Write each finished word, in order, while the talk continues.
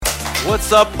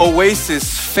What's up,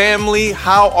 Oasis family?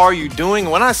 How are you doing?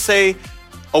 When I say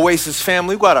Oasis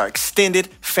family, we got our extended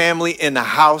family in the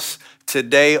house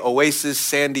today. Oasis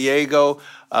San Diego,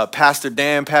 Pastor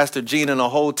Dan, Pastor Gina, and the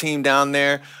whole team down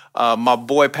there. My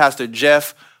boy, Pastor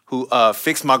Jeff, who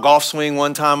fixed my golf swing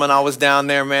one time when I was down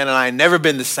there, man, and I ain't never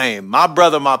been the same. My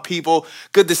brother, my people,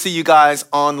 good to see you guys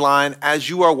online. As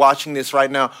you are watching this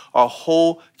right now, our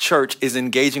whole church is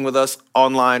engaging with us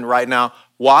online right now.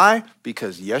 Why?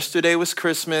 Because yesterday was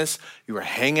Christmas. You were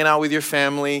hanging out with your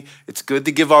family. It's good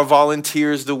to give our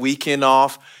volunteers the weekend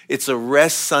off. It's a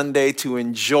rest Sunday to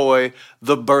enjoy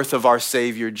the birth of our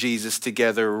Savior, Jesus,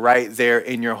 together right there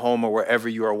in your home or wherever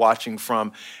you are watching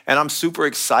from. And I'm super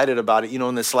excited about it. You know,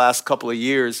 in this last couple of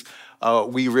years,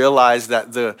 we realized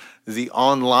that the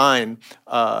online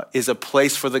is a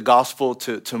place for the gospel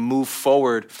to move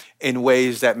forward in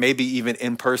ways that maybe even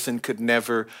in person could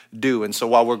never do. And so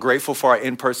while we're grateful for our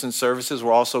in-person services,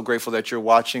 we're also grateful that you're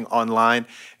watching online.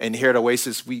 And here at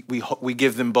Oasis, we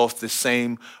give them both the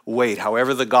same weight.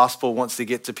 However the gospel wants to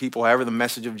get to people, however the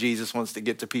message of Jesus wants to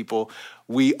get to people,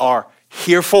 we are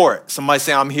here for it. Somebody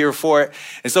say, I'm here for it.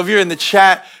 And so if you're in the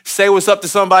chat, say what's up to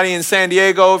somebody in San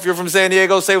Diego. If you're from San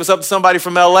Diego, say what's up to somebody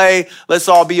from LA. Let's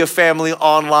all be a family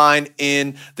online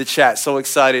in the chat. So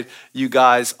excited you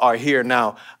guys are here.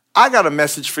 Now, I got a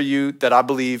message for you that I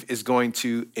believe is going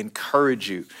to encourage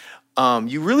you.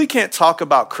 You really can't talk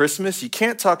about Christmas. You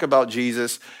can't talk about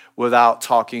Jesus without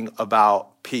talking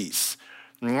about peace.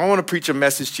 And I want to preach a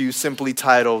message to you simply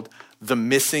titled, The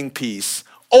Missing Piece,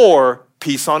 or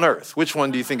Peace on Earth. Which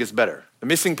one do you think is better? The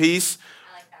missing piece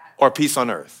or peace on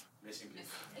earth?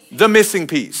 The missing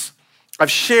piece. I've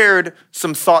shared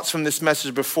some thoughts from this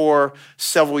message before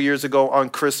several years ago on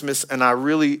Christmas, and I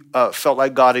really felt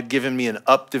like God had given me an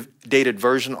updated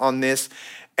version on this.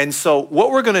 And so what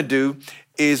we're going to do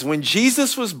is when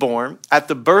Jesus was born, at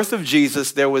the birth of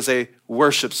Jesus, there was a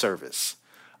worship service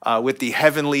with the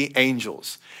heavenly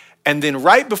angels. And then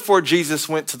right before Jesus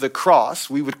went to the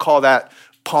cross, we would call that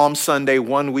Palm Sunday,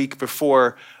 1 week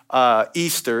before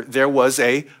Easter, there was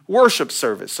a worship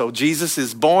service. So Jesus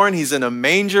is born, he's in a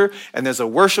manger, and there's a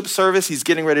worship service. He's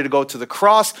getting ready to go to the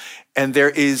cross, and there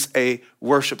is a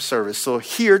worship service. So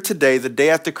here today, the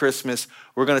day after Christmas,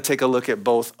 we're going to take a look at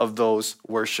both of those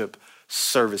worship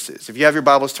services. If you have your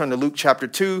Bibles, turn to Luke chapter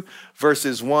 2,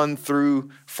 verses 1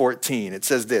 through 14. It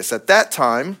says this, at that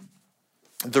time,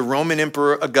 the Roman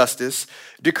Emperor Augustus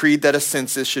decreed that a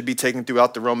census should be taken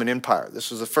throughout the Roman Empire. This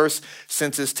was the first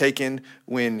census taken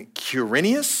when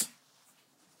Quirinius?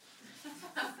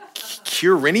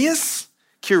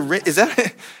 Is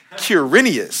that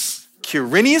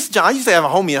Quirinius John? I used to have a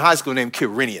homie in high school named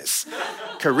Quirinius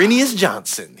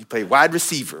Johnson. He played wide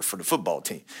receiver for the football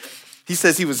team. He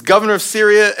says he was governor of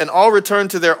Syria, and all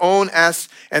returned to their own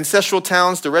ancestral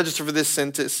towns to register for this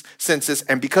census.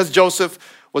 And because Joseph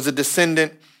was a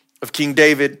descendant of King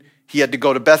David, he had to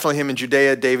go to Bethlehem in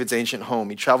Judea, David's ancient home.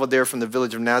 He traveled there from the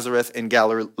village of Nazareth in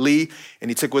Galilee, and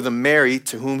he took with him Mary,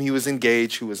 to whom he was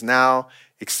engaged, who was now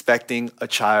expecting a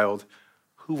child.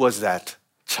 Who was that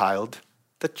child?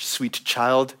 That sweet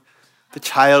child? The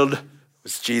child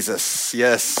was Jesus.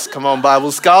 Yes, come on,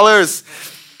 Bible scholars.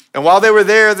 And while they were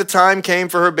there, the time came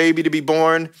for her baby to be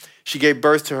born. She gave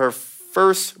birth to her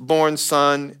firstborn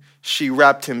son. She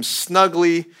wrapped him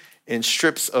snugly in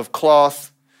strips of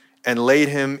cloth and laid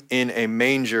him in a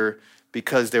manger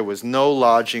because there was no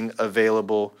lodging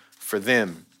available for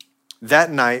them. That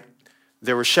night,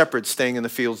 there were shepherds staying in the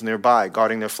fields nearby,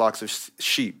 guarding their flocks of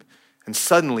sheep. And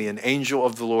suddenly an angel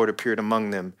of the Lord appeared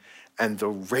among them, and the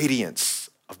radiance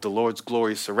of the Lord's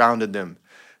glory surrounded them.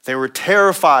 They were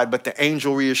terrified, but the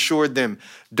angel reassured them.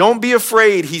 Don't be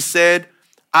afraid, he said.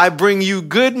 I bring you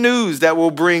good news that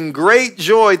will bring great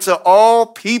joy to all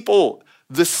people.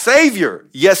 The Savior,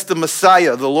 yes, the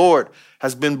Messiah, the Lord,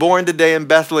 has been born today in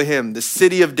Bethlehem, the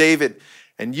city of David,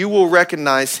 and you will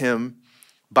recognize him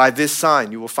by this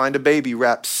sign. You will find a baby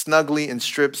wrapped snugly in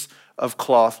strips of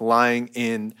cloth lying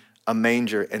in a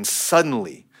manger. And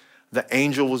suddenly, the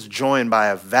angel was joined by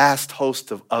a vast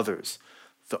host of others,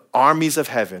 the armies of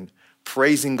heaven,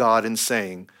 praising God and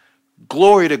saying,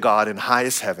 glory to God in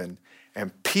highest heaven,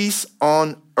 and peace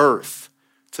on earth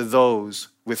to those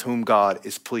with whom God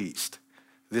is pleased.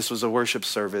 This was a worship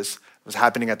service that was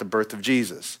happening at the birth of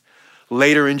Jesus.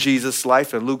 Later in Jesus'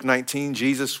 life, in Luke 19,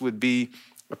 Jesus would be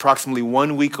approximately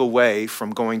 1 week away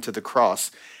from going to the cross,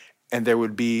 and there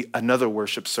would be another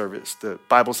worship service. The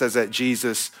Bible says that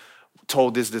Jesus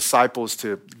told his disciples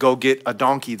to go get a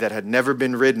donkey that had never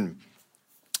been ridden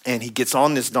And he gets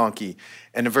on this donkey.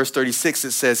 And in verse 36,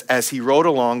 it says, as he rode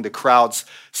along, the crowds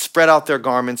spread out their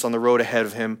garments on the road ahead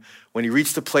of him. When he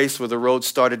reached the place where the road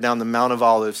started down the Mount of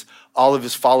Olives, all of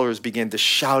his followers began to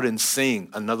shout and sing,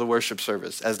 another worship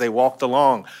service, as they walked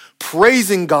along,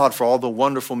 praising God for all the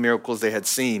wonderful miracles they had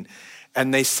seen.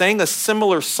 And they sang a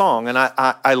similar song. And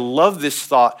I love this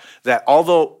thought that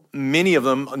although many of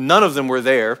them, none of them were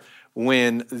there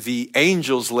when the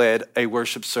angels led a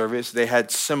worship service, they had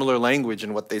similar language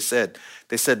in what they said.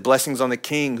 They said, blessings on the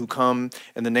King who come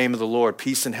in the name of the Lord,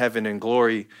 peace in heaven and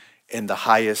glory in the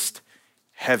highest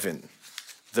heaven.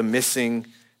 The missing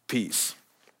piece.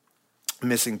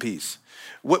 Missing piece.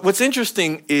 What's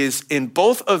interesting is in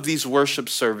both of these worship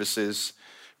services,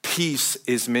 peace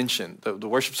is mentioned. The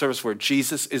worship service where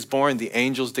Jesus is born, the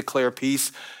angels declare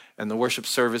peace, and the worship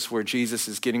service where Jesus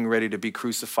is getting ready to be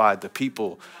crucified, the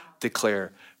people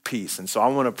declare peace. And so I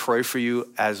want to pray for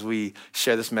you as we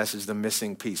share this message, the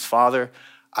missing piece. Father,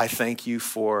 I thank you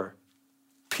for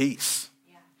peace.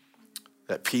 Yeah.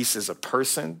 That peace is a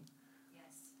person, yes.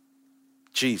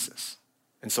 Jesus.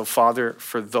 And so, Father,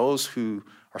 for those who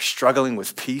are struggling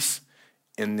with peace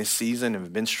in this season and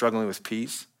have been struggling with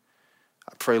peace,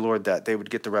 I pray, Lord, that they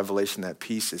would get the revelation that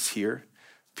peace is here.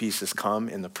 Peace has come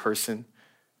in the person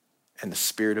and the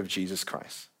Spirit of Jesus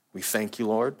Christ. We thank you,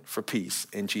 Lord, for peace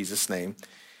in Jesus' name.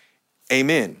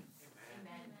 Amen. Amen.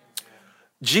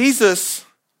 Jesus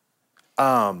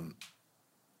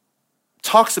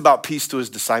talks about peace to his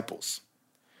disciples.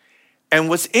 And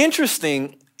what's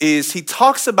interesting is he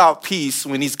talks about peace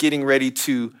when he's getting ready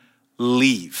to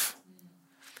leave.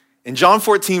 In John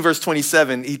 14, verse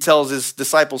 27, he tells his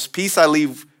disciples, peace I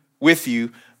leave with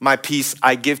you, my peace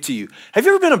I give to you. Have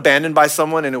you ever been abandoned by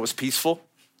someone and it was peaceful?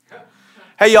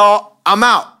 Hey, y'all, I'm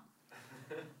out.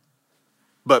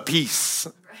 But peace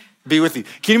be with you.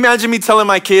 Can you imagine me telling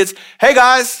my kids, hey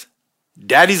guys,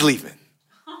 daddy's leaving.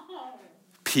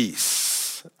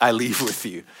 Peace, I leave with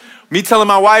you. Me telling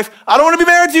my wife, I don't want to be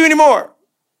married to you anymore.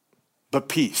 But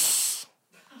peace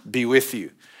be with you.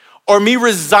 Or me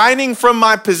resigning from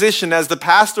my position as the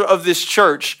pastor of this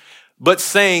church, but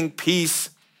saying peace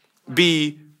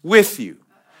be with you.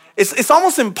 It's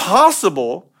almost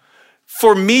impossible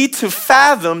for me to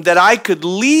fathom that I could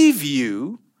leave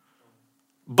you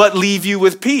but leave you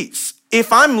with peace.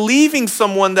 If I'm leaving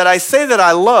someone that I say that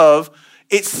I love,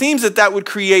 it seems that would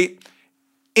create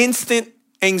instant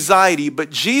anxiety. But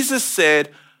Jesus said,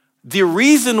 the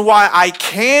reason why I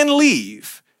can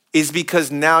leave is because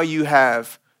now you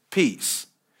have peace.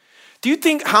 Do you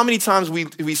think how many times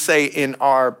we say in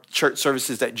our church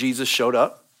services that Jesus showed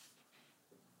up?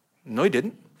 No, he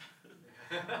didn't.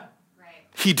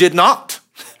 He did not.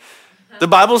 The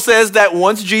Bible says that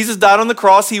once Jesus died on the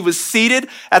cross, he was seated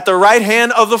at the right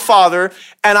hand of the Father.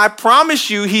 And I promise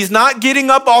you, he's not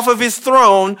getting up off of his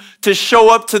throne to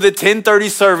show up to the 10:30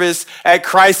 service at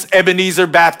Christ Ebenezer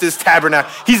Baptist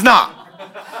Tabernacle. He's not.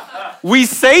 We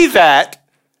say that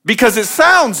because it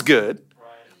sounds good,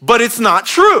 but it's not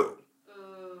true.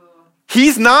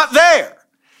 He's not there.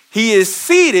 He is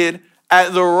seated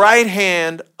at the right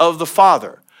hand of the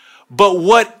Father. But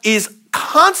what is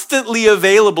constantly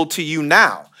available to you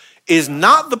now is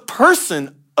not the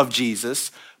person of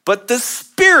Jesus, but the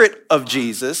Spirit of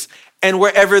Jesus. And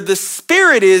wherever the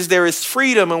Spirit is, there is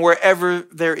freedom. And wherever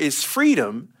there is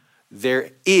freedom,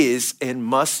 there is and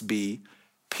must be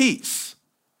peace.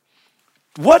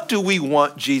 What do we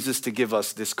want Jesus to give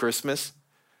us this Christmas?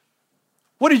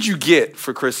 What did you get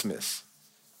for Christmas?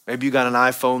 Maybe you got an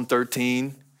iPhone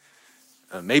 13.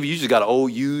 Maybe you just got an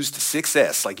old used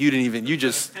 6S. Like you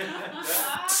just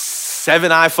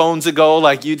 7 iPhones ago,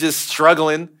 like you just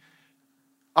struggling.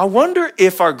 I wonder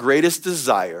if our greatest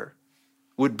desire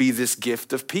would be this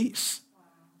gift of peace.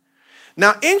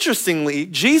 Now, interestingly,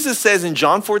 Jesus says in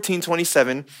John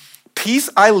 14:27, peace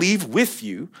I leave with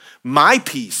you, my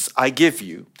peace I give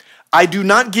you. I do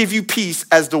not give you peace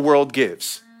as the world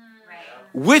gives.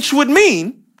 Which would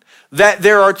mean that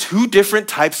there are two different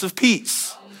types of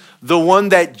peace. The one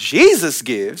that Jesus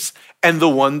gives and the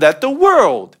one that the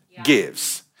world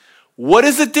gives. What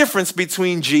is the difference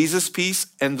between Jesus' peace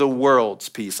and the world's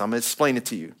peace? I'm going to explain it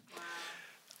to you.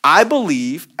 I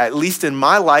believe, at least in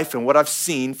my life and what I've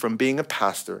seen from being a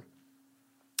pastor,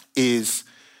 is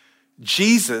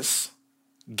Jesus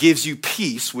gives you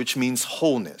peace, which means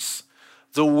wholeness.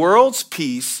 The world's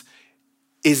peace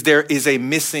is there is a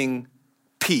missing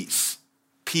piece,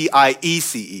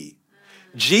 P-I-E-C-E.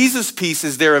 Jesus' peace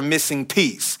is there a missing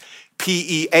piece,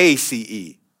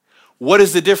 P-E-A-C-E. What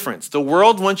is the difference? The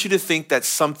world wants you to think that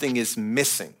something is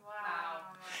missing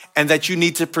and that you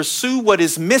need to pursue what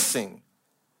is missing,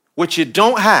 what you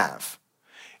don't have,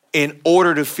 in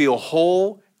order to feel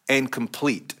whole and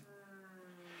complete.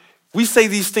 We say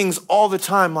these things all the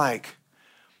time like,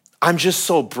 I'm just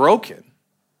so broken.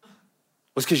 Well,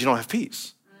 it's because you don't have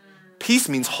peace. Peace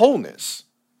means wholeness.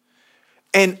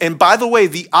 And by the way,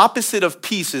 the opposite of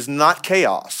peace is not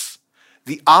chaos.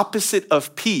 The opposite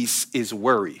of peace is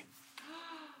worry.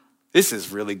 This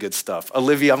is really good stuff.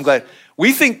 Olivia, I'm glad.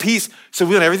 We think peace, so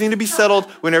we want everything to be settled,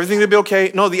 we want everything to be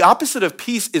okay. No, the opposite of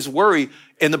peace is worry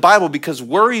in the Bible, because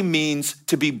worry means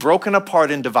to be broken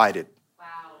apart and divided. Wow.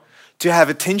 To have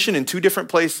attention in two different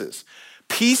places.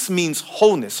 Peace means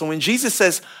wholeness. So when Jesus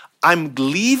says, I'm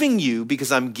leaving you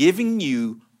because I'm giving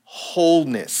you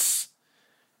wholeness,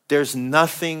 there's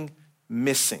nothing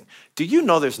missing. Do you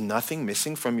know there's nothing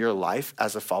missing from your life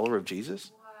as a follower of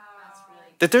Jesus?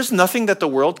 That there's nothing that the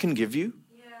world can give you?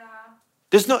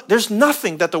 Yeah. There's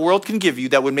nothing that the world can give you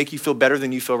that would make you feel better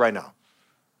than you feel right now.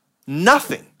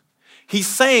 Nothing. He's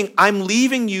saying, I'm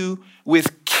leaving you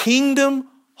with kingdom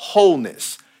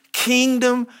wholeness,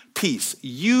 kingdom peace.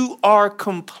 You are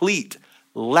complete,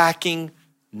 lacking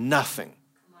nothing.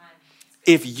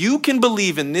 If you can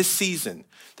believe in this season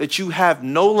that you have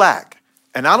no lack,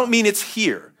 and I don't mean it's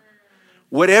here,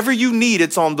 whatever you need,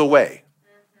 it's on the way.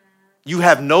 You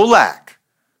have no lack.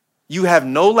 You have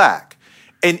no lack.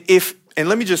 And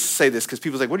let me just say this, because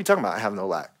people say, what are you talking about? I have no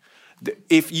lack.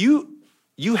 If you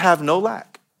have no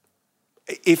lack.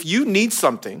 If you need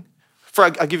something,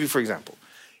 I'll give you for example.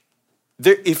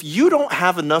 If you don't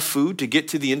have enough food to get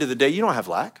to the end of the day, you don't have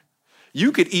lack.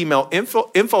 You could email info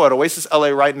at Oasis LA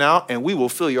right now, and we will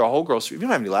fill your whole grocery. You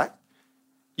don't have any lack.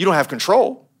 You don't have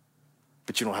control,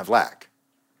 but you don't have lack.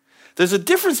 There's a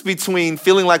difference between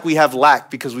feeling like we have lack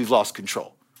because we've lost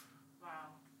control.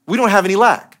 We don't have any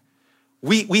lack.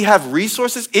 We have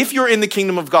resources. If you're in the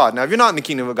kingdom of God, now if you're not in the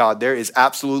kingdom of God, there is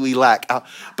absolutely lack.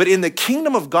 But in the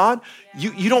kingdom of God,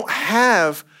 you don't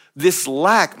have this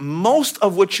lack. Most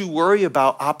of what you worry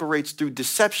about operates through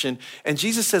deception. And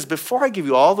Jesus says, before I give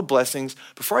you all the blessings,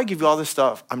 before I give you all this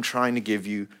stuff, I'm trying to give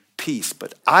you peace.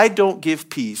 But I don't give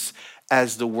peace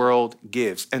as the world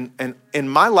gives. And in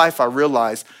my life, I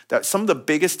realized that some of the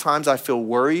biggest times I feel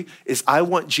worry is I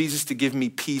want Jesus to give me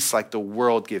peace like the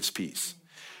world gives peace.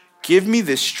 Give me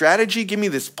this strategy, give me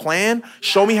this plan,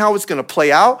 show me how it's gonna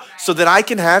play out so that I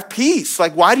can have peace.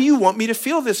 Like, why do you want me to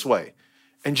feel this way?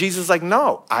 And Jesus is like,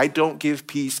 no, I don't give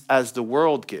peace as the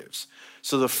world gives.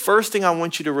 So the first thing I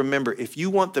want you to remember, if you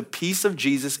want the peace of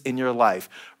Jesus in your life,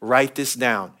 write this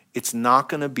down. It's not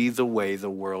gonna be the way the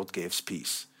world gives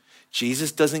peace.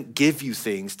 Jesus doesn't give you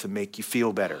things to make you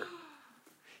feel better.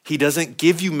 He doesn't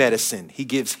give you medicine. He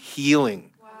gives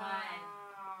healing. Wow.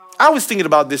 I was thinking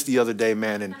about this the other day,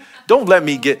 man, and don't let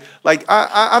me get, like,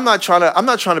 I'm not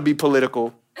trying to be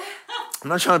political. I'm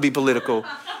not trying to be political.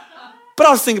 But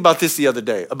I was thinking about this the other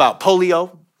day, about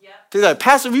polio. Yep.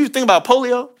 Pastor, you think about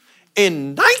polio?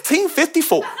 In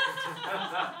 1954.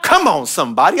 Come on,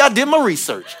 somebody. I did my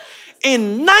research.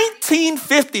 In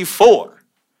 1954,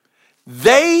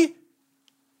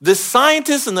 the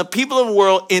scientists and the people of the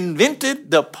world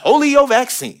invented the polio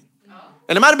vaccine. Oh.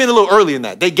 And it might have been a little earlier than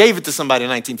that. They gave it to somebody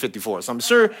in 1954. So I'm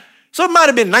sure, so it might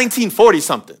have been 1940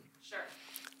 something. Sure.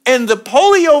 And the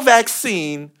polio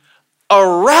vaccine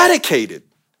eradicated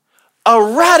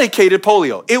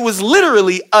polio. It was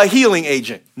literally a healing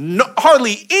agent. No,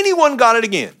 hardly anyone got it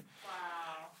again. Wow.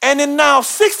 And then now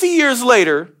 60 years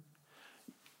later,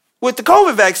 with the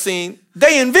COVID vaccine,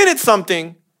 they invented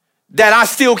something that I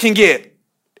still can get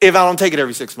if I don't take it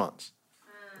every 6 months.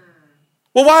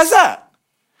 Well, why is that?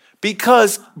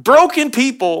 Because broken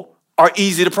people are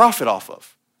easy to profit off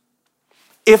of.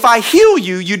 If I heal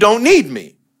you, you don't need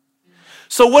me.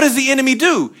 So what does the enemy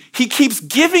do? He keeps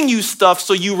giving you stuff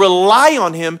so you rely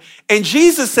on him. And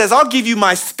Jesus says, I'll give you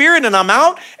my spirit and I'm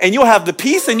out and you'll have the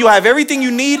peace and you'll have everything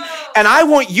you need. And I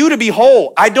want you to be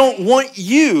whole. I don't want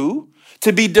you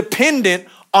to be dependent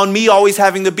on me always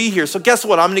having to be here. So guess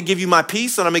what? I'm going to give you my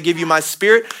peace and I'm going to give you my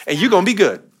spirit and you're going to be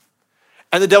good.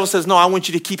 And the devil says, no, I want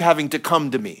you to keep having to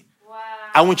come to me. Wow.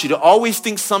 I want you to always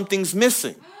think something's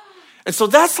missing. And so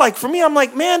that's like, for me, I'm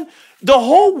like, man, the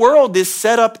whole world is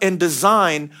set up and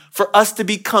designed for us to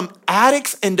become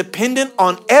addicts and dependent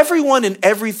on everyone and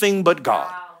everything but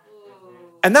God.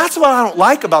 And that's what I don't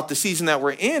like about the season that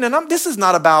we're in. And this is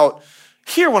not about,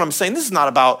 hear what I'm saying, this is not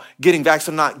about getting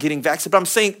vaccinated or not getting vaccinated, but I'm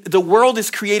saying the world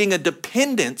is creating a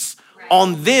dependence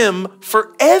on them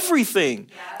for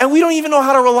everything. And we don't even know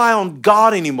how to rely on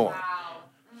God anymore.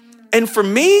 And for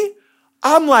me,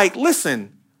 I'm like,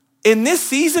 listen, in this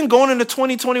season going into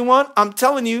 2021, I'm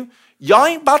telling you, y'all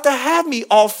ain't about to have me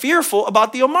all fearful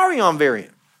about the Omicron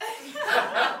variant.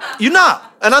 You're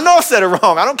not. And I know I said it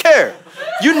wrong. I don't care.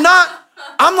 You're not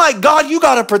I'm like, God, you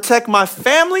got to protect my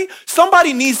family.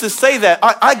 Somebody needs to say that.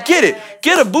 I get it.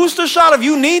 Get a booster shot if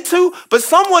you need to, but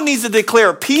someone needs to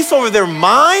declare peace over their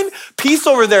mind, peace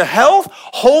over their health,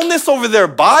 wholeness over their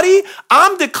body.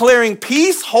 I'm declaring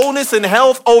peace, wholeness, and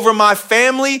health over my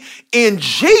family in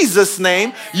Jesus'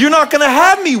 name. You're not going to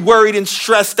have me worried and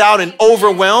stressed out and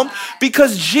overwhelmed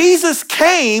because Jesus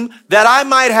came that I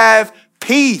might have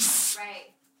peace.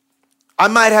 I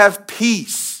might have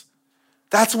peace.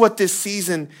 That's what this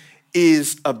season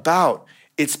is about.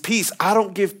 It's peace. I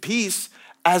don't give peace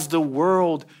as the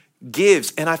world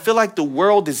gives. And I feel like the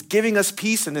world is giving us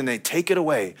peace and then they take it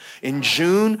away. In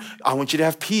June, I want you to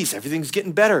have peace. Everything's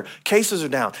getting better. Cases are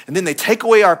down. And then they take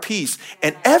away our peace.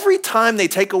 And every time they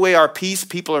take away our peace,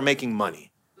 people are making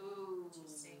money.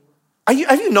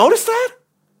 Have you noticed that?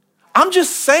 I'm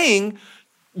just saying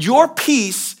your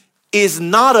peace is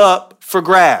not up for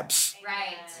grabs.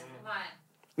 Right. Come on.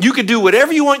 You could do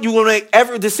whatever you want. You will make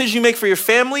every decision you make for your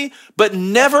family, but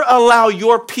never allow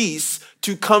your peace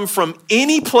to come from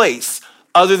any place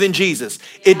other than Jesus.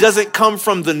 It doesn't come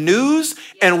from the news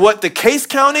and what the case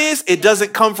count is. It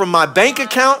doesn't come from my bank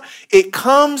account. It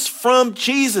comes from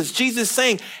Jesus. Jesus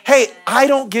saying, hey, I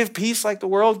don't give peace like the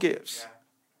world gives.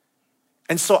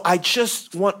 And so I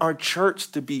just want our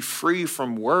church to be free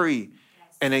from worry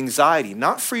and anxiety,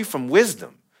 not free from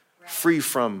wisdom, free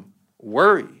from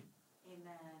worry.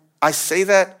 I say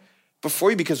that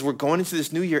before you because we're going into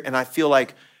this new year and I feel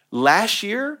like last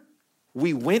year,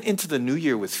 we went into the new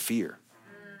year with fear.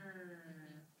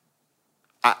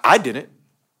 I didn't.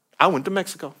 I went to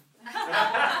Mexico.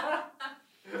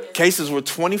 Cases were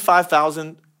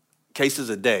 25,000 cases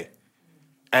a day.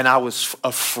 And I was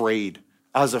afraid.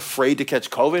 I was afraid to catch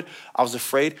COVID. I was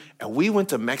afraid. And we went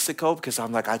to Mexico because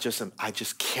I'm like, I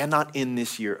just cannot end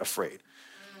this year afraid.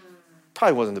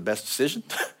 Probably wasn't the best decision.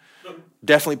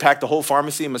 Definitely packed the whole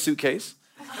pharmacy in my suitcase.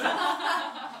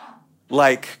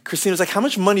 Like, Christine was like, how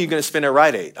much money are you going to spend at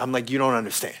Rite Aid? I'm like, you don't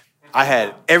understand. I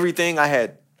had everything. I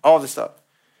had all this stuff.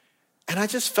 And I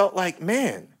just felt like,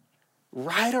 man,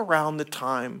 right around the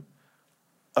time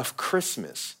of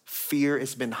Christmas, fear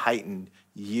has been heightened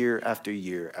year after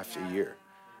year after year.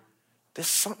 There's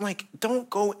something like, don't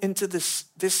go into this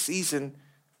season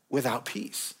without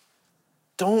peace.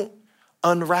 Don't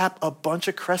unwrap a bunch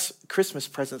of Christmas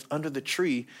presents under the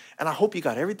tree. And I hope you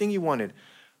got everything you wanted.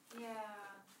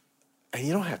 And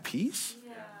you don't have peace?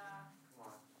 Yeah.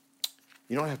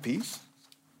 You don't have peace?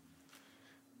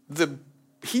 The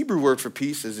Hebrew word for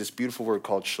peace is this beautiful word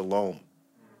called shalom.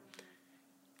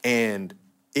 And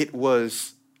it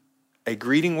was a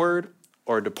greeting word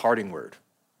or a departing word.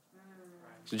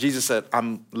 So Jesus said,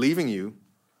 I'm leaving you,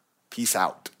 peace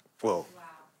out. Well,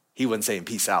 he wasn't saying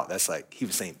peace out. That's like, he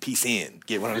was saying peace in.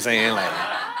 Get what I'm saying? Like,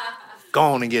 go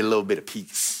on and get a little bit of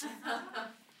peace.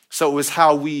 So it was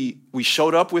how we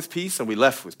showed up with peace and we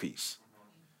left with peace.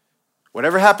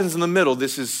 Whatever happens in the middle,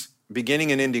 this is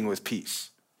beginning and ending with peace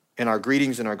in our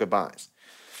greetings and our goodbyes.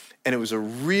 And it was a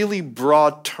really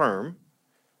broad term.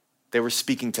 They were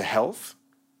speaking to health,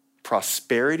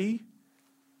 prosperity,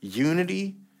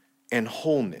 unity, and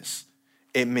wholeness.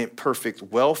 It meant perfect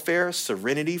welfare,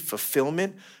 serenity,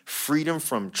 fulfillment, freedom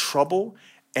from trouble,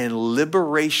 and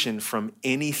liberation from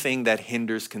anything that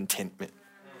hinders contentment.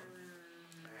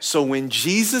 So when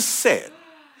Jesus said,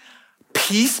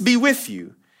 peace be with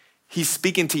you, he's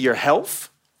speaking to your health,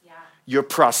 your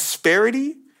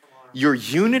prosperity, your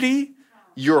unity,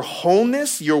 your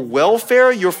wholeness, your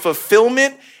welfare, your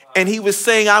fulfillment. And he was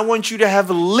saying, I want you to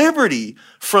have liberty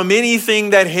from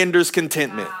anything that hinders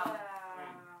contentment.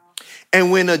 And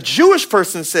when a Jewish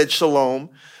person said shalom,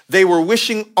 they were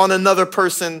wishing on another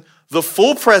person the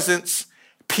full presence,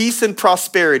 peace, and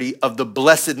prosperity of the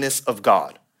blessedness of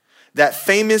God. That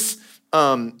famous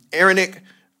Aaronic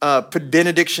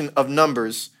benediction of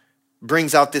Numbers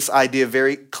brings out this idea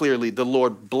very clearly. The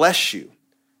Lord bless you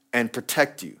and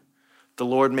protect you. The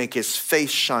Lord make his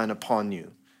face shine upon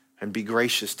you and be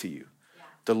gracious to you.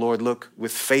 The Lord look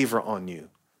with favor on you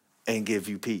and give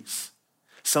you peace.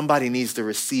 Somebody needs to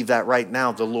receive that right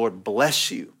now. The Lord bless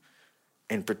you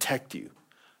and protect you.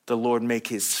 The Lord make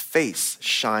his face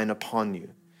shine upon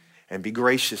you and be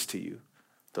gracious to you.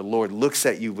 The Lord looks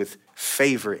at you with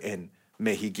favor and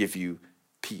may he give you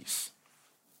peace.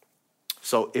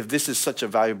 So if this is such a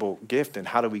valuable gift, then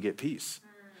how do we get peace?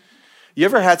 You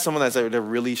ever had someone they're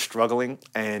really struggling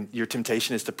and your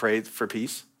temptation is to pray for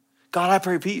peace? God, I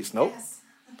pray peace. Nope. Yes.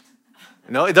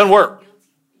 No, it doesn't work.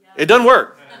 It doesn't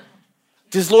work.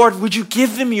 Just, Lord, would you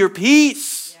give them your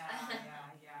peace?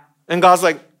 And God's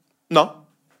like, no.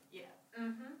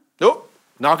 Nope,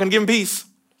 not going to give them peace.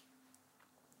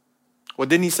 Well,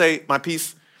 didn't he say, my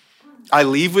peace I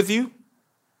leave with you?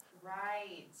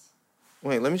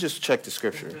 Wait, let me just check the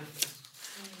scripture.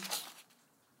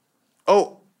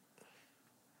 Oh,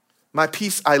 my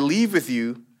peace I leave with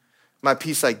you, my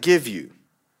peace I give you.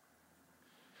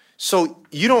 So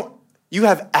you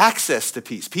have access to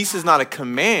peace. Peace is not a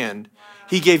command.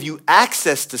 He gave you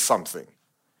access to something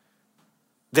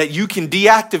that you can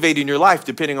deactivate in your life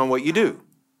depending on what you do.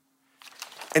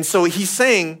 And so he's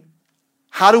saying,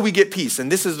 how do we get peace?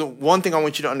 And this is the one thing I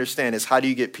want you to understand is how do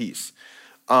you get peace?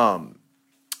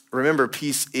 Remember,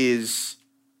 peace is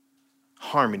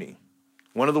harmony.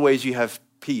 One of the ways you have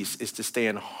peace is to stay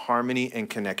in harmony and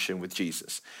connection with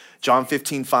Jesus. John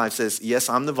 15:5 says, yes,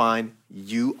 I'm the vine,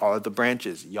 you are the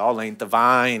branches. Y'all ain't the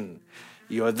vine,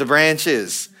 you're the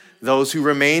branches. Those who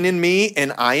remain in me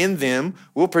and I in them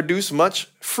will produce much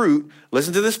fruit.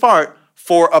 Listen to this part.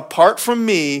 For apart from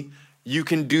me, you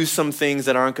can do some things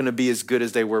that aren't going to be as good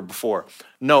as they were before.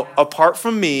 No, apart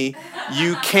from me,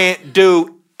 you can't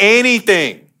do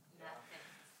anything.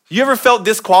 You ever felt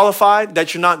disqualified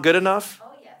that you're not good enough?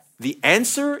 Oh, yes. The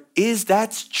answer is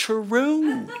that's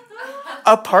true.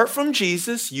 Apart from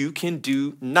Jesus, you can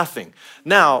do nothing.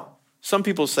 Now, some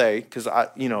people say, because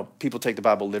people take the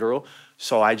Bible literal,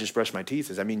 so I just brush my teeth.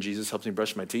 Does that mean Jesus helps me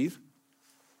brush my teeth?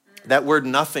 That word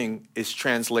nothing is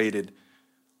translated,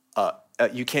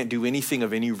 you can't do anything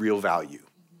of any real value.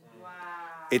 Wow.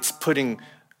 It's putting,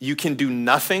 you can do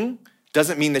nothing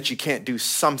doesn't mean that you can't do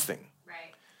something.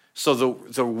 Right. So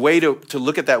the way to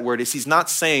look at that word is he's not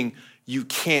saying you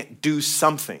can't do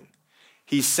something.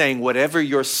 He's saying whatever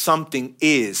your something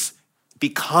is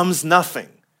becomes nothing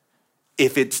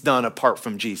if it's done apart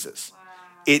from Jesus. Wow.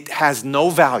 It has no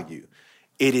value.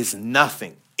 It is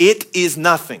nothing. It is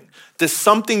nothing. The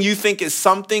something you think is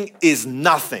something is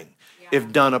nothing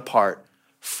if done apart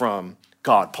from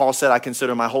God. Paul said, I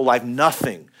consider my whole life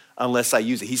nothing unless I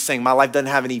use it. He's saying my life doesn't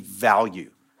have any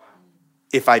value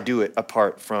if I do it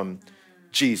apart from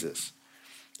Jesus.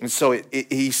 And so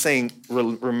he's saying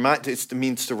it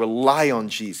means to rely on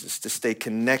Jesus, to stay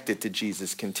connected to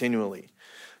Jesus continually.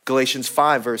 Galatians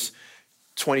 5, verse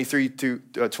 22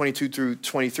 through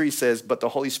 23 says, but the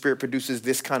Holy Spirit produces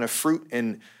this kind of fruit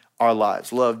in our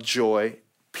lives: love, joy,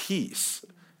 peace.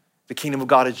 The kingdom of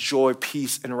God is joy,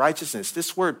 peace, and righteousness.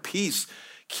 This word peace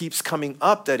keeps coming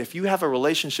up, that if you have a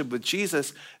relationship with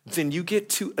Jesus, then you get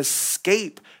to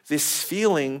escape this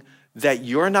feeling that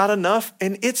you're not enough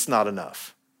and it's not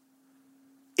enough.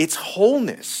 It's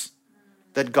wholeness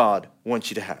that God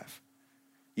wants you to have.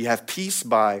 You have peace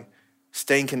by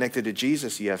staying connected to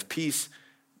Jesus. You have peace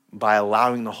by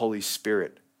allowing the Holy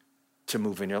Spirit to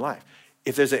move in your life.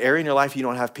 If there's an area in your life you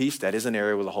don't have peace, that is an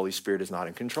area where the Holy Spirit is not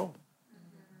in control.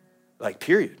 Like,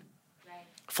 period. Right.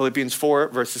 Philippians 4,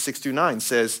 verses 6 through 9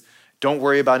 says, don't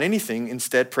worry about anything.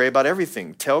 Instead, pray about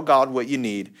everything. Tell God what you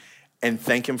need and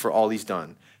thank him for all he's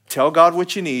done. Tell God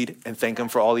what you need and thank him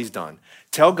for all he's done.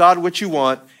 Tell God what you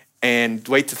want and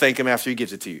wait to thank him after he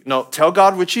gives it to you. No, tell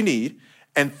God what you need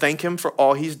and thank him for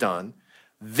all he's done.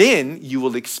 Then you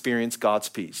will experience God's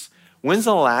peace. When's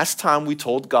the last time we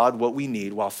told God what we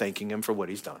need while thanking him for what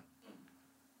he's done?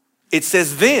 It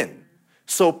says then.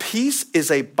 So peace is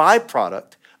a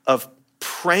byproduct of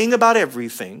praying about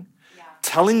everything,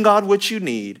 telling God what you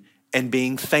need, and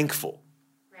being thankful.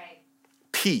 Right.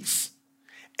 Peace.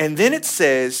 And then it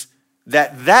says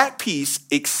that peace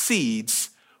exceeds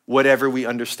whatever we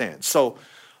understand. So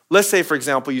let's say, for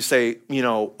example, you say,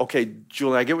 okay,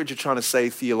 Julian, I get what you're trying to say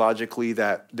theologically,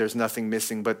 that there's nothing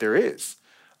missing, but there is.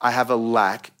 I have a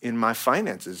lack in my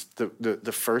finances.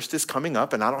 The first is coming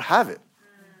up and I don't have it.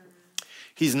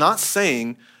 He's not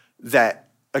saying that,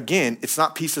 again, it's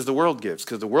not peace as the world gives,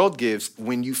 because the world gives,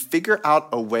 when you figure out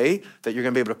a way that you're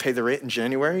going to be able to pay the rent in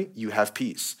January, you have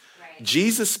peace. Right.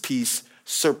 Jesus' peace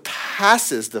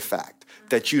surpasses the fact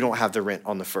that you don't have the rent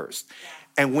on the first.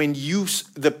 Yeah. And when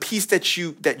the peace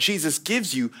that Jesus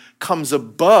gives you comes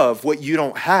above what you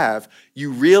don't have,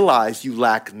 you realize you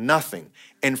lack nothing.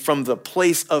 And from the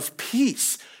place of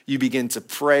peace, you begin to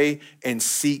pray and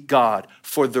seek God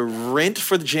for the rent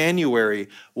for January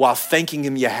while thanking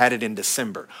him you had it in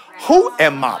December. Who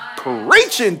am I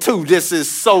preaching to? This is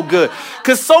so good.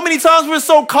 Because so many times we're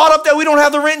so caught up that we don't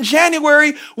have the rent in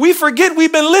January, we forget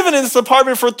we've been living in this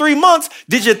apartment for 3 months.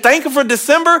 Did you thank him for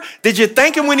December? Did you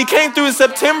thank him when he came through in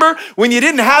September? When you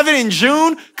didn't have it in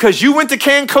June because you went to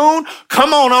Cancun?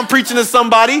 Come on, I'm preaching to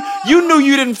somebody. You knew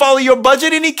you didn't follow your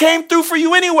budget and he came through for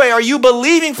you anyway. Are you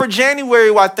believing for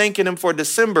January while thanking him for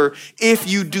December? If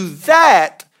you do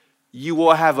that, you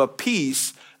will have a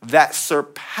peace that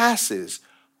surpasses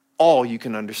all you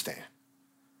can understand.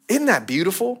 Isn't that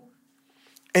beautiful?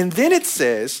 And then it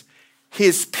says,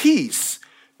 his peace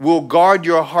will guard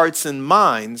your hearts and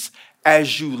minds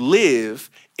as you live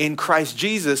in Christ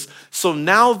Jesus. So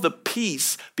now the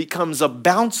peace becomes a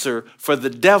bouncer for the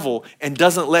devil and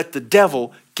doesn't let the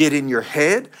devil get in your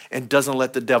head and doesn't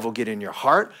let the devil get in your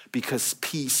heart, because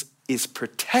peace is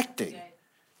protecting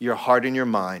your heart and your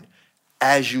mind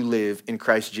as you live in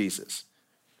Christ Jesus.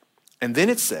 And then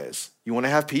it says, you want to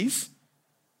have peace?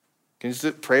 Can you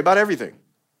just pray about everything?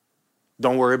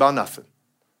 Don't worry about nothing.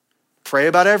 Pray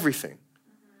about everything.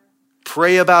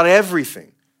 Pray about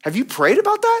everything. Have you prayed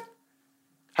about that?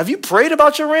 Have you prayed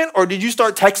about your rent? Or did you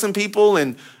start texting people?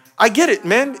 And I get it,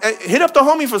 man. Hit up the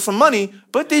homie for some money.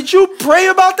 But did you pray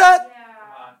about that?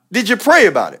 Yeah. Did you pray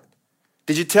about it?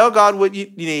 Did you tell God what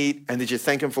you need? And did you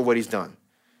thank him for what he's done?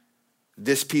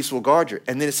 This peace will guard you.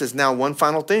 And then it says, now one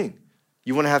final thing.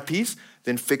 You want to have peace?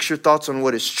 Then fix your thoughts on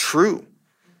what is true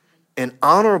and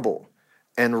honorable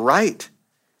and right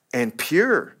and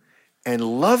pure and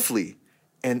lovely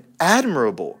and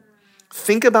admirable.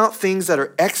 Think about things that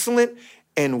are excellent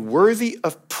and worthy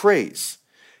of praise.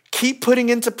 Keep putting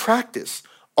into practice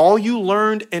all you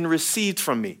learned and received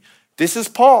from me. This is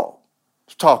Paul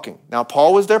talking. Now,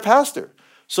 Paul was their pastor.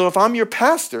 So if I'm your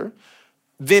pastor,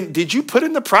 then did you put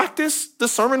into practice the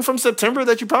sermon from September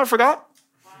that you probably forgot?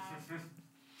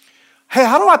 Hey,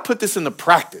 how do I put this into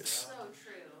practice? So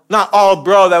true. Not, oh,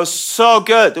 bro, that was so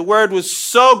good. The word was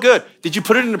so good. Did you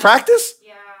put it into practice?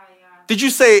 Yeah. Did you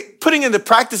say, putting into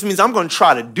practice means I'm going to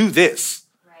try to do this?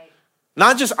 Right.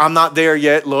 Not just, I'm not there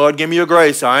yet. Lord, give me your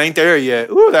grace. I ain't there yet.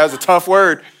 Ooh, that was a tough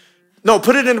word. No,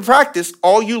 put it into practice.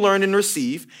 All you learn and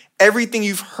receive, everything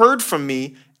you've heard from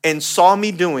me and saw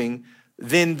me doing,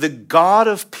 then the God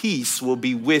of peace will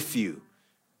be with you.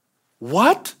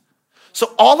 What?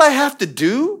 So all I have to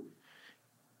do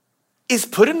is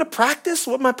put into practice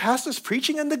what my pastor's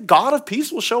preaching and the God of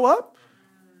peace will show up?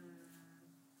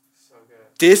 So good.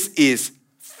 This is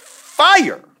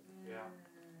fire. Yeah.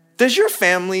 Does your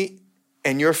family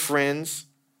and your friends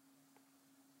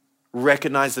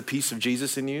recognize the peace of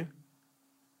Jesus in you?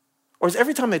 Or is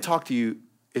every time they talk to you,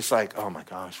 it's like, oh my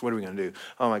gosh, what are we going to do?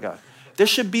 Oh my God. There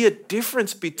should be a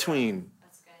difference between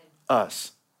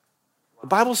us. The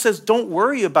Bible says don't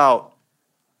worry about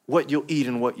what you'll eat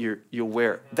and what you'll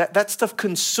wear. That stuff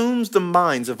consumes the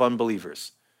minds of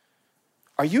unbelievers.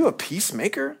 Are you a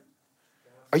peacemaker?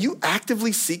 Are you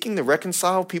actively seeking to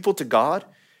reconcile people to God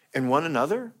and one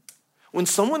another? When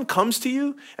someone comes to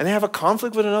you and they have a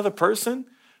conflict with another person,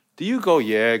 do you go,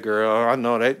 yeah, girl, I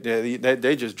know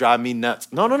they just drive me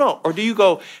nuts? No. Or do you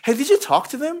go, hey, did you talk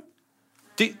to them?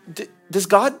 Does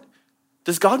God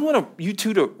want you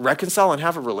two to reconcile and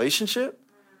have a relationship?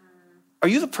 Are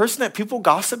you the person that people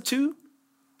gossip to?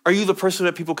 Are you the person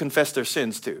that people confess their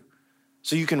sins to?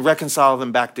 So you can reconcile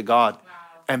them back to God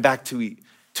and back to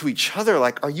each other.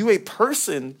 Like, are you a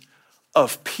person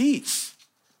of peace?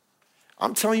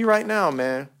 I'm telling you right now,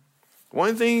 man, one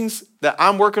of the things that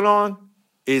I'm working on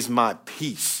is my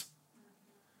peace.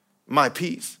 My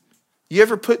peace. You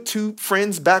ever put two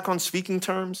friends back on speaking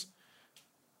terms?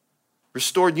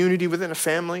 Restored unity within a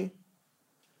family?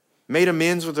 Made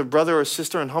amends with a brother or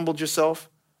sister and humbled yourself?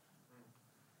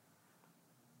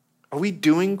 Are we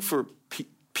doing for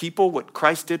people what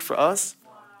Christ did for us?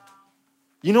 Wow.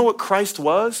 You know what Christ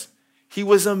was? He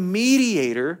was a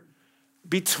mediator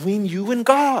between you and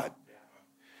God.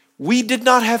 We did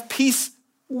not have peace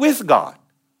with God.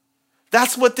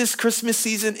 That's what this Christmas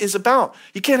season is about.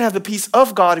 You can't have the peace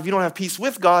of God if you don't have peace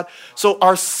with God. So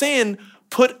our sin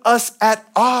put us at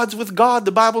odds with God.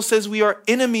 The Bible says we are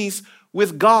enemies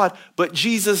with God, but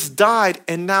Jesus died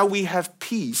and now we have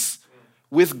peace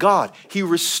with God. He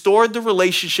restored the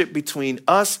relationship between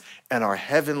us and our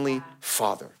heavenly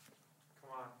Father.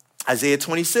 Isaiah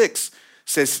 26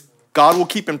 says, God will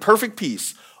keep in perfect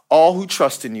peace all who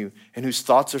trust in you and whose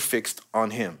thoughts are fixed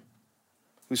on him.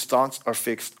 Whose thoughts are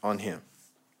fixed on him.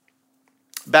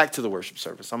 Back to the worship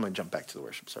service. I'm going to jump back to the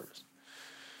worship service.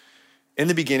 In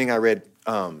the beginning, I read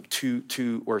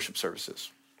two worship services.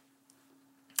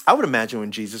 I would imagine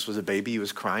when Jesus was a baby, he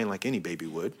was crying like any baby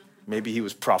would. Maybe he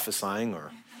was prophesying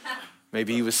or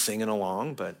maybe he was singing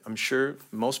along, but I'm sure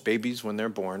most babies, when they're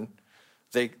born,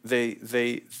 they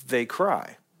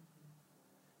cry.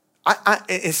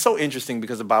 It's so interesting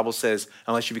because the Bible says,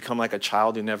 unless you become like a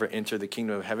child, you never enter the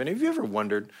kingdom of heaven. Have you ever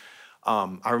wondered?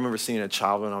 I remember seeing a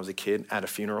child when I was a kid at a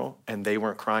funeral, and they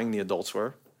weren't crying, the adults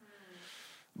were.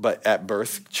 But at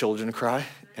birth, children cry,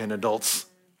 and adults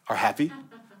are happy.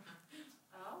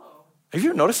 Have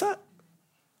you ever noticed that?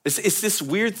 It's this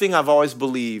weird thing I've always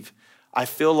believed. I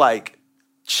feel like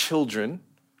children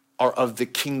are of the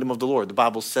kingdom of the Lord. The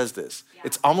Bible says this. Yeah.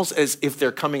 It's almost as if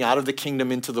they're coming out of the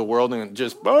kingdom into the world and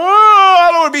just, I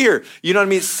don't want to be here. You know what I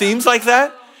mean? It seems like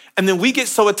that. And then we get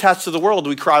so attached to the world,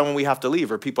 we cry when we have to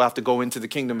leave, or people have to go into the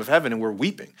kingdom of heaven and we're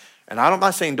weeping. And I'm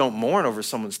not saying don't mourn over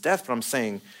someone's death, but I'm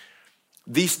saying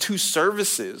these two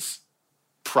services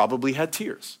probably had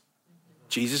tears.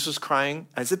 Jesus was crying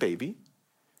as a baby,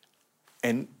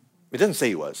 and it doesn't say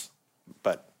he was,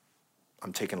 but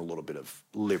I'm taking a little bit of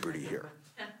liberty here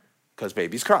because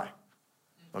babies cry.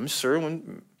 I'm sure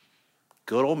when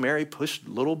good old Mary pushed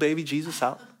little baby Jesus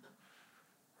out,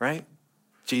 right?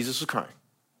 Jesus was crying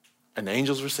and the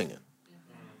angels were singing.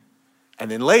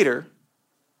 And then later,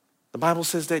 the Bible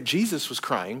says that Jesus was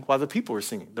crying while the people were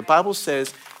singing. The Bible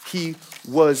says he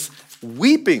was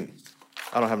weeping.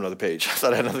 I don't have another page. I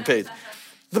thought I had another page.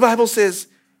 The Bible says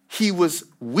he was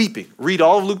weeping. Read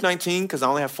all of Luke 19 because I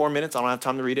only have 4 minutes. I don't have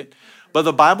time to read it. But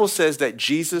the Bible says that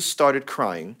Jesus started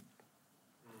crying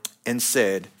and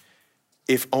said,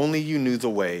 if only you knew the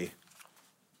way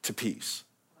to peace.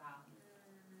 Wow.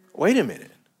 Wait a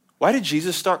minute. Why did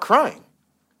Jesus start crying?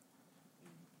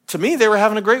 To me, they were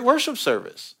having a great worship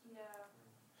service. Yeah.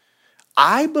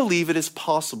 I believe it is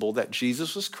possible that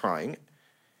Jesus was crying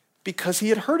because he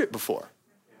had heard it before.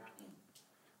 Yeah.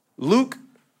 Luke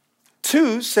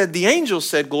 2 said, the angel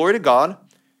said, glory to God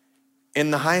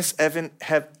in the highest heaven,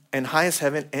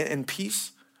 and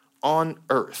peace on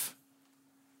earth.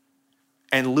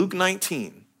 And Luke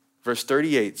 19, verse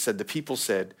 38 said, the people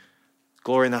said,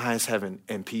 glory in the highest heaven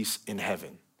and peace in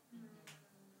heaven.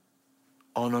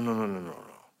 Oh, no.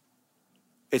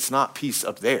 It's not peace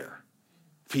up there.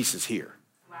 Peace is here.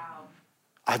 Wow.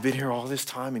 I've been here all this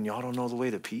time and y'all don't know the way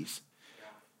to peace.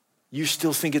 You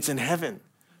still think it's in heaven.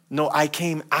 No, I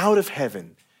came out of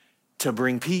heaven to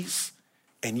bring peace.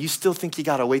 And you still think you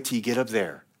got to wait till you get up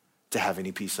there to have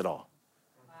any peace at all.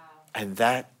 Wow. And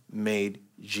that made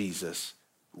Jesus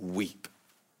weep.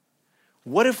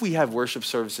 What if we have worship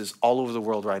services all over the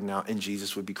world right now and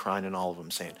Jesus would be crying in all of them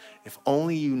saying, if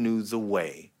only you knew the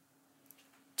way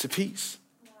to peace,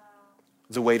 wow,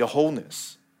 the way to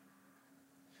wholeness.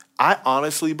 I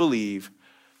honestly believe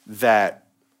that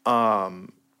I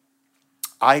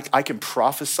can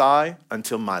prophesy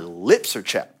until my lips are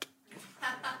chapped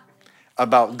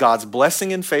about God's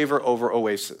blessing and favor over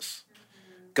Oasis,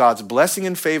 God's blessing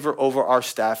and favor over our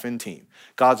staff and team,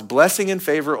 God's blessing and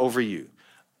favor over you,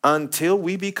 until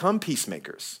we become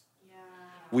peacemakers. Yeah.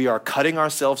 We are cutting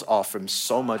ourselves off from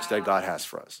so much that God has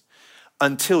for us.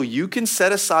 Until you can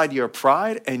set aside your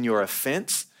pride and your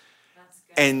offense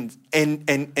and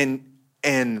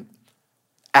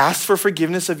ask for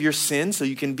forgiveness of your sins so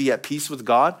you can be at peace with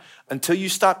God, until you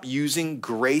stop using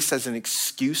grace as an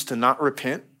excuse to not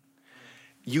repent,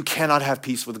 you cannot have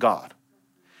peace with God.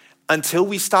 Until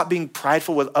we stop being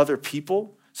prideful with other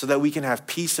people so that we can have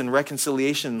peace and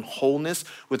reconciliation and wholeness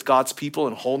with God's people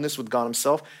and wholeness with God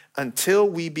himself, until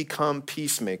we become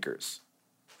peacemakers,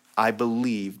 I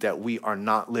believe that we are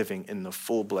not living in the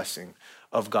full blessing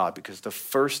of God, because the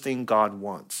first thing God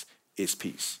wants is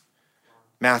peace.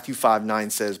 Matthew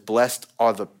 5:9 says, blessed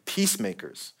are the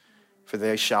peacemakers, for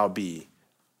they shall be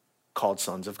called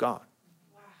sons of God.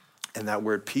 Wow. And that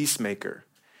word peacemaker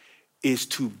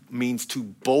means to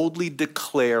boldly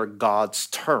declare God's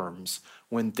terms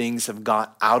when things have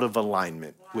got out of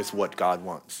alignment with what God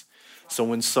wants. So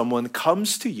when someone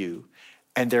comes to you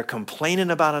and they're complaining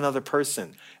about another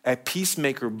person, a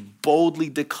peacemaker boldly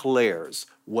declares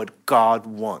what God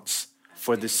wants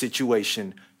for the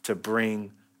situation to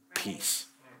bring peace.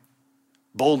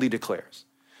 Boldly declares.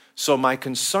 So my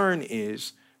concern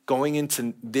is going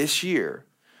into this year,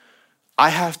 I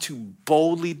have to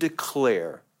boldly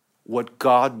declare what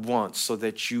God wants so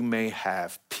that you may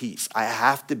have peace. I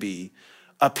have to be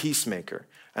a peacemaker.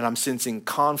 And I'm sensing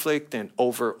conflict and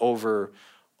we're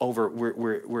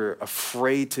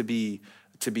afraid to be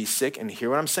sick. And hear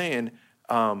what I'm saying,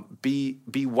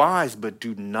 be wise, but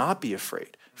do not be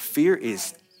afraid. Fear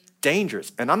is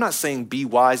dangerous. And I'm not saying be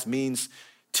wise means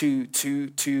to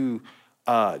do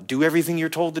everything you're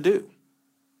told to do.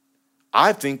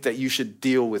 I think that you should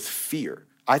deal with fear.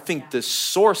 I think the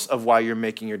source of why you're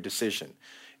making your decision.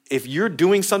 If you're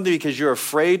doing something because you're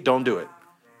afraid, don't do it.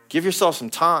 Give yourself some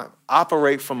time.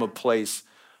 Operate from a place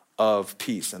of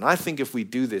peace. And I think if we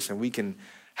do this and we can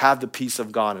have the peace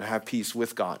of God and have peace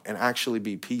with God and actually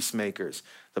be peacemakers,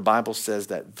 the Bible says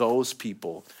that those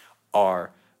people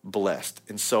are blessed.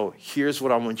 And so here's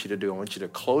what I want you to do. I want you to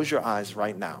close your eyes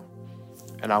right now.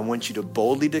 And I want you to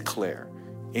boldly declare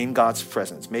in God's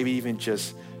presence, maybe even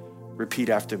just repeat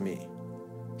after me.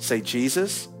 Say,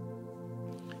 Jesus,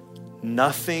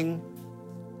 nothing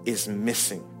is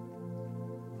missing.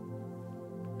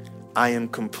 I am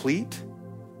complete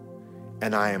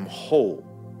and I am whole,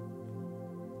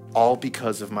 all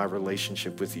because of my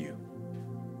relationship with you.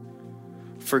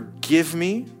 Forgive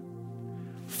me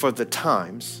for the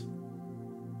times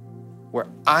where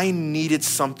I needed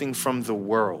something from the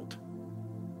world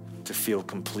to feel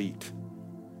complete.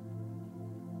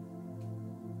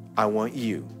 I want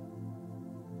you,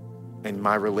 and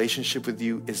my relationship with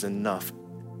you is enough.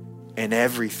 And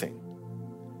everything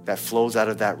that flows out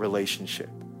of that relationship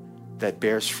that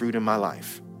bears fruit in my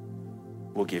life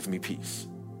will give me peace.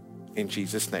 In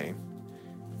Jesus' name,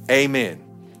 amen.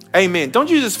 Amen. Don't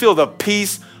you just feel the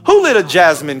peace? Who lit a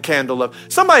jasmine candle up?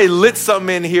 Somebody lit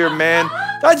something in here, man.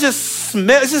 It just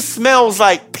smells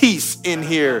like peace in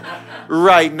here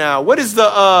right now. What is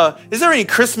is there any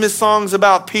Christmas songs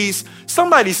about peace?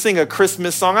 Somebody sing a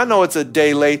Christmas song. I know it's a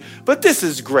day late, but this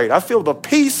is great. I feel the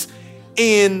peace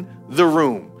in the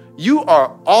room. You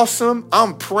are awesome.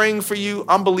 I'm praying for you.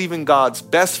 I'm believing God's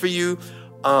best for you.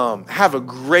 Have a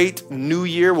great new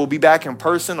year. We'll be back in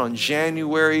person on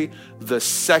January the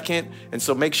 2nd. And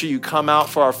so make sure you come out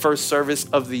for our first service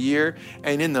of the year.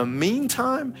 And in the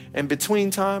meantime and between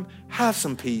time, have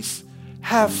some peace.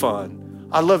 Have fun.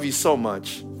 I love you so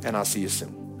much, and I'll see you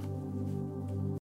soon.